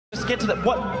Just get to the,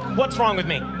 what's wrong with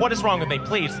me? What is wrong with me,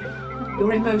 please?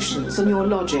 Your emotions and your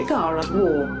logic are at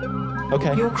war.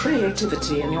 Okay. Your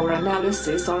creativity and your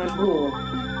analysis are at war.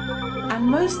 And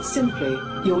most simply,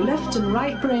 your left and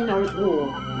right brain are at war.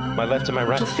 My left and my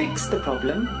right? To fix the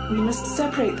problem, we must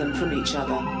separate them from each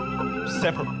other.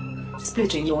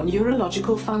 Splitting your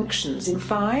neurological functions in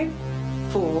 5,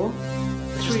 4,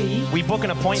 3. We book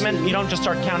an appointment, 2, you don't just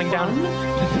start counting down.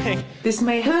 This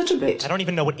may hurt a bit. I don't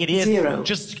even know what it is. 0.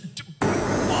 Just...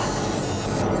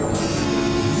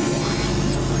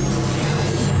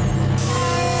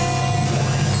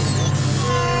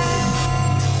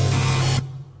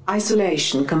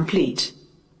 Isolation complete.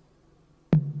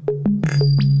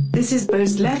 This is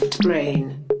Bo's left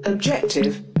brain.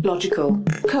 Objective, logical,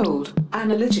 cold,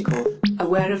 analytical,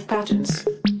 aware of patterns,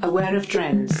 aware of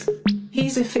trends.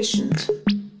 He's efficient.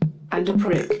 And a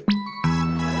prick.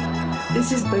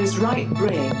 This is Bo's right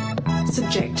brain.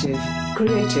 Subjective,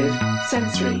 creative,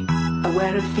 sensory,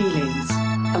 aware of feelings,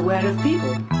 aware of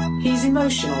people. He's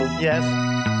emotional. Yes?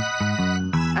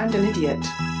 And an idiot.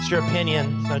 It's your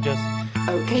opinion, so just...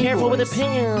 Okay, careful boys. with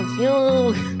opinions,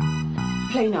 you.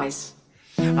 Play nice.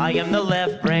 I am the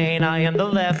left brain, I am the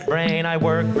left brain. I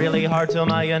work really hard till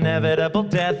my inevitable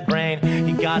death brain.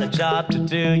 You got a job to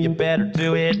do, you better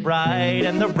do it right.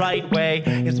 And the right way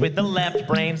is with the left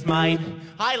brain's might.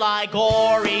 I like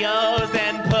Oreos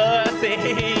and pussy,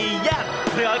 yeah.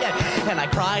 And I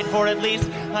cried for at least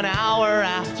an hour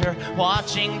after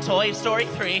watching Toy Story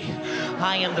 3.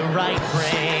 I am the right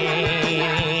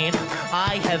brain,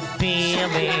 I have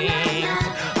feelings.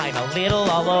 I'm a little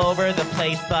all over the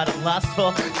place, but I'm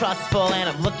lustful, trustful, and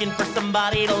I'm looking for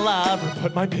somebody to love.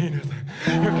 Put my penis.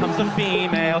 Here comes a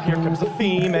female, here comes a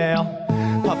female.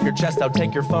 Puff your chest out,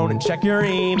 take your phone and check your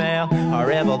email.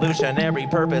 Our evolutionary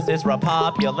purpose is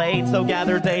repopulate, so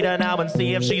gather data now and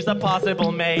see if she's a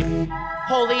possible mate.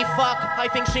 Holy fuck, I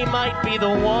think she might be the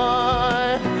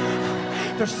one.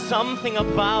 There's something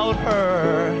about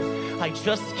her, I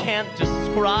just can't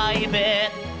describe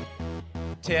it.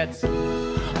 Tits.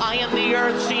 I am the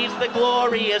earth, she's the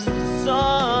glorious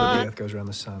sun. The earth goes around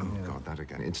the sun. Oh, God, that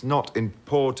again. It's not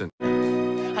important.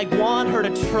 I want her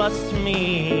to trust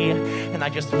me, and I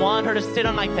just want her to sit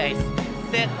on my face.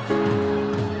 Sit.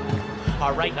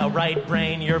 All right, now right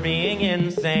brain, you're being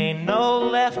insane. No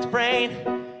left brain,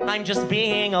 I'm just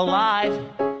being alive.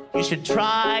 You should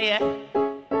try it.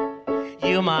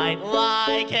 You might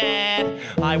like it.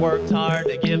 I worked hard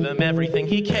to give him everything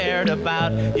he cared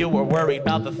about. You were worried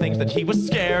about the things that he was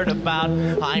scared about.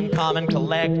 I'm calm and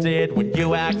collected when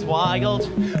you act wild.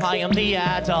 I am the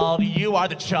adult, you are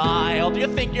the child. You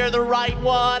think you're the right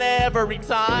one every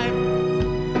time.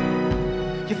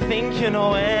 You think you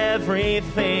know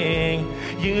everything.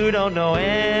 You don't know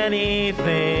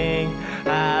anything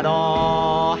at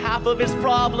all. Half of his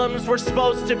problems were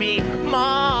supposed to be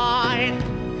mine.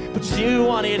 But you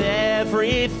wanted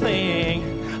everything.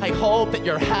 I hope that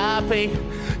you're happy,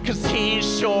 cause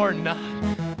he's sure not.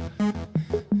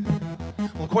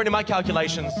 Well, according to my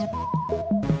calculations,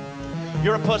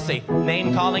 you're a pussy.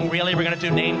 Name calling, really? We're gonna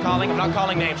do name calling? I'm not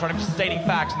calling names, I'm just stating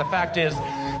facts, and the fact is,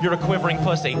 you're a quivering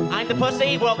pussy. I'm the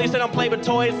pussy? Well, at least I don't play with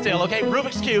toys still, okay?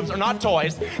 Rubik's Cubes are not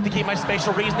toys. To keep my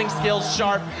spatial reasoning skills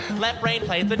sharp, left brain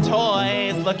plays the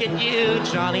toys. Look at you,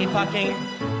 Johnny fucking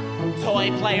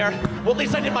toy player. Well, at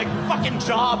least I did my fucking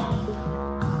job.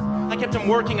 I kept him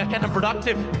working, I kept him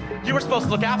productive. You were supposed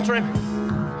to look after him.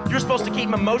 You were supposed to keep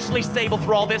him emotionally stable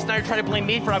through all this. Now you're trying to blame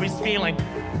me for how he's feeling.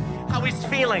 How he's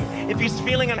feeling. If he's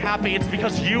feeling unhappy, it's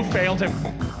because you failed him.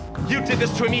 You did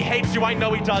this to him, he hates you, I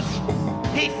know he does.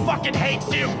 He fucking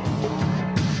hates you.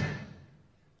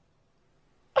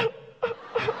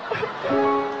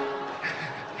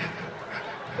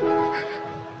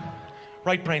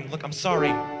 Right brain, look, I'm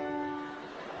sorry.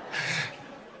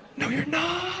 No, you're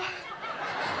not.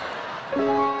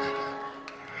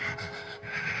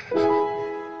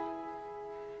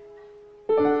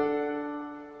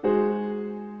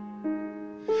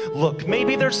 Look,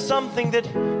 maybe there's something that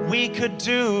we could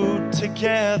do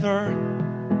together.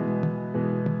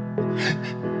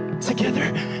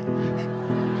 Together.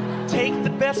 Take the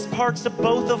best parts of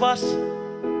both of us,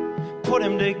 put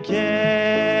them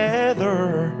together.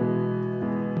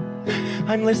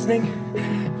 I'm listening.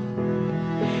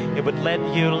 It would let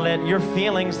you let your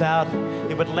feelings out.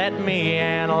 It would let me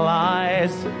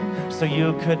analyze. So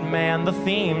you could man the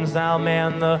themes, I'll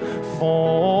man the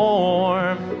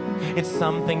form. It's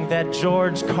something that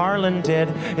George Carlin did.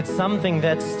 It's something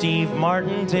that Steve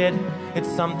Martin did. It's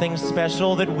something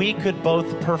special that we could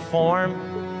both perform.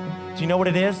 Do you know what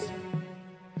it is?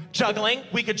 Juggling.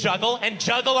 We could juggle and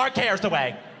juggle our cares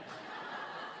away.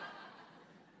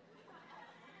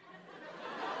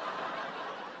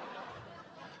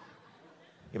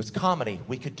 It was comedy.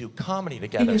 We could do comedy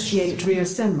together. Initiate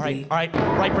reassembly. All right,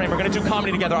 right brain, we're gonna do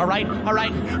comedy together, all right? All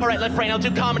right, left brain, I'll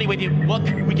do comedy with you. Look,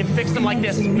 we can fix him like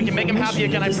this. We can make him happy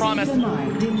again, I promise.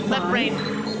 Left brain,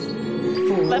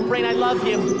 4, left brain, I love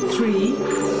you. 3,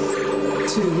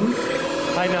 2,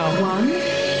 I know. 1.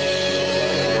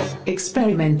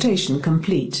 Experimentation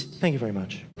complete. Thank you very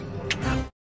much.